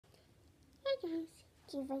guys,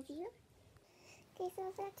 Kiva here. Okay, so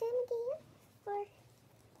it's our turn again for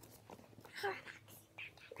horror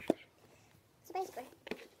box. So basically,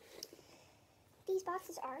 these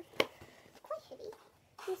boxes are quite heavy,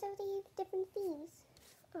 and so they have different themes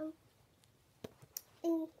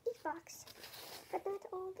in each box, but not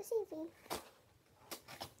all the same theme.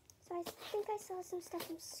 So I think I saw some stuff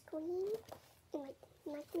from Scream and like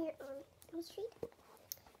Nightmare on Elm Street.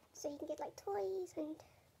 So you can get like toys and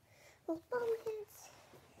little bobbleheads.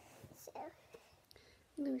 So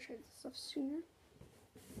let me try this stuff sooner.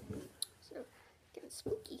 So getting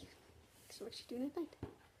spooky. So what you doing at night?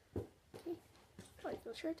 Okay. Light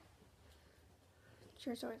bill shirt.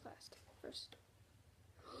 Shirts always last first.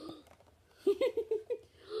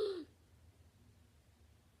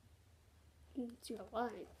 It's your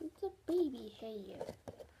line. It's a baby head.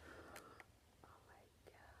 Oh my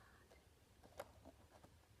god.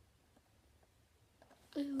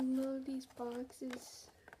 I love these boxes.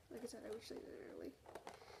 Like I said, I wish they did early.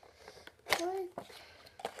 But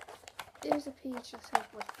there's a page that says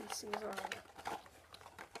what these things are.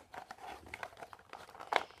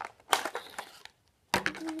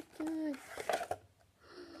 Oh my god.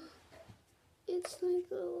 It's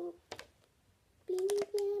like a little baby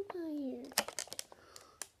vampire.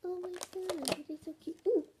 Oh my god, it is so cute.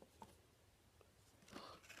 Ooh!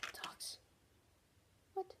 Dogs.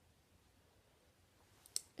 What?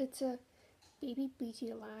 It's a baby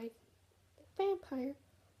bleachy alive vampire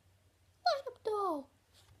lineup doll.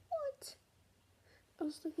 What? I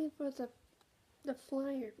was looking for the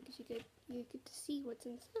flyer because you get to see what's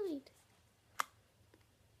inside.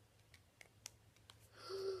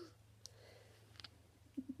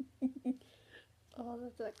 Oh,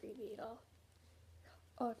 that's not creepy at all.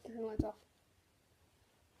 Oh, turn the lights off.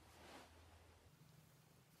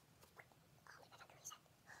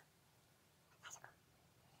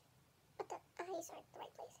 but the eyes aren't the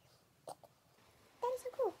right place. That is so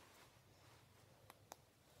cool.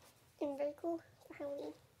 And very cool for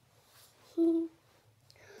Halloween.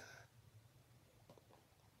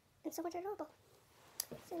 And so much adorable.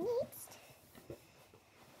 So next,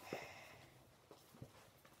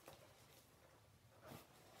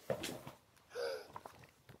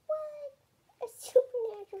 what? A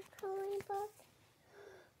supernatural coloring book.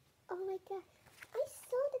 Oh my god. I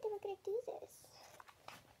saw that they were going to do this.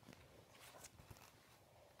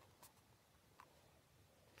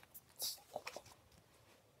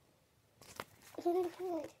 Isn't it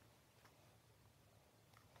good?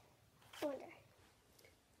 I wonder.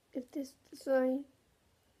 If this design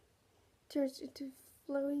turns into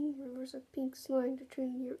flowing rivers of pink slime to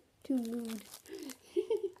turn you to mood.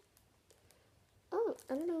 Oh,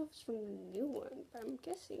 I don't know if it's from the new one, but I'm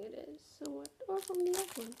guessing it is somewhat, or from the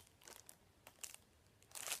old one.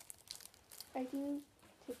 I do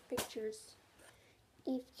take pictures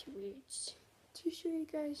afterwards to show you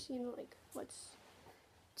guys, like what's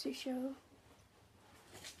to show.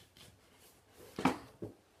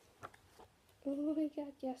 Oh my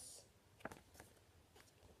god, yes.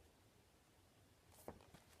 Oh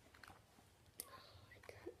my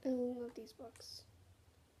god, I love these books.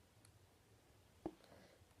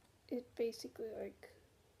 It's basically like,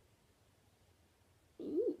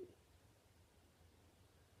 ooh.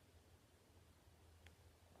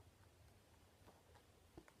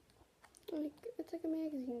 Like, it's like a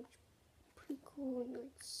magazine, which is pretty cool and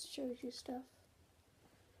like shows you stuff.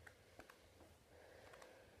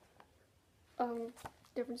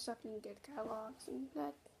 Different stuff you can get, catalogs and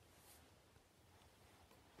that.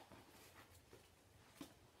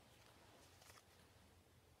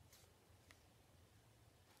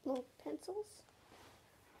 Little pencils.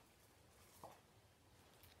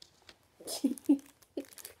 It's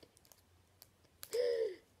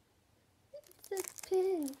a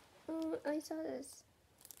pin. Oh, I saw this.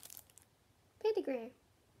 Pentagram.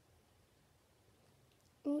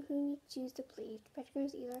 Who you choose to please. Pentagram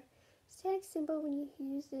is either static symbol when you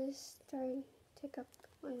use this starting tick up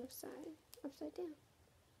on the side, upside down.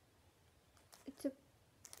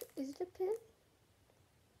 Is it a pin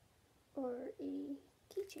or a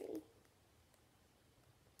keychain?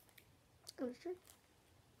 I'm not sure.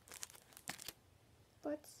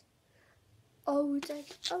 But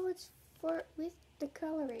it's for with the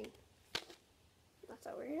coloring. That's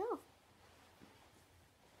not weird at all.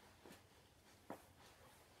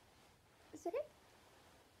 Is that it?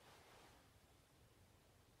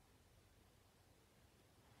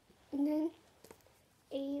 And then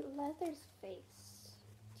a Leatherface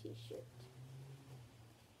t-shirt.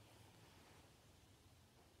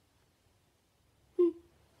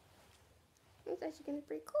 That's actually gonna be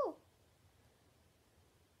pretty cool.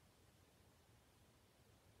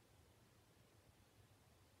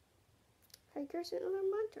 hikers and other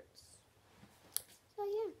mountains. So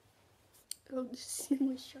yeah. Oh, this is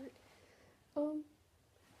my shirt. So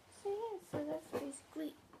yeah, so that's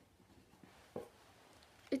basically,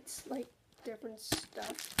 it's like different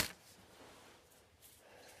stuff.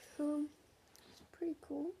 It's pretty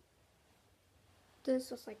cool.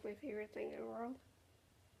 This was like my favorite thing in the world.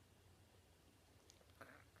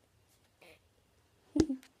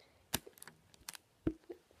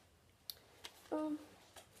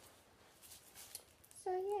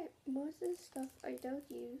 So yeah, most of the stuff I don't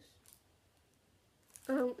use.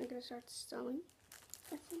 I'm gonna start selling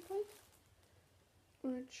at some point.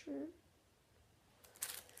 I'm not sure.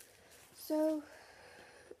 So,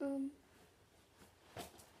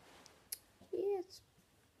 yeah, it's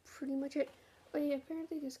pretty much it. Oh yeah,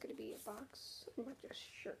 apparently there's gonna be a box about just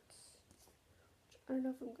shirts. Which I don't know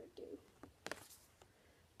if I'm gonna do.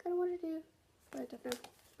 Kinda wanna do, but I don't know.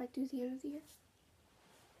 Might do the end of the year.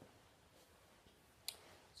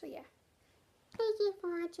 So yeah. Thank you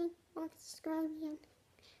for watching. Like, subscribe, and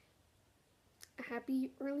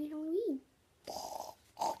happy early Halloween.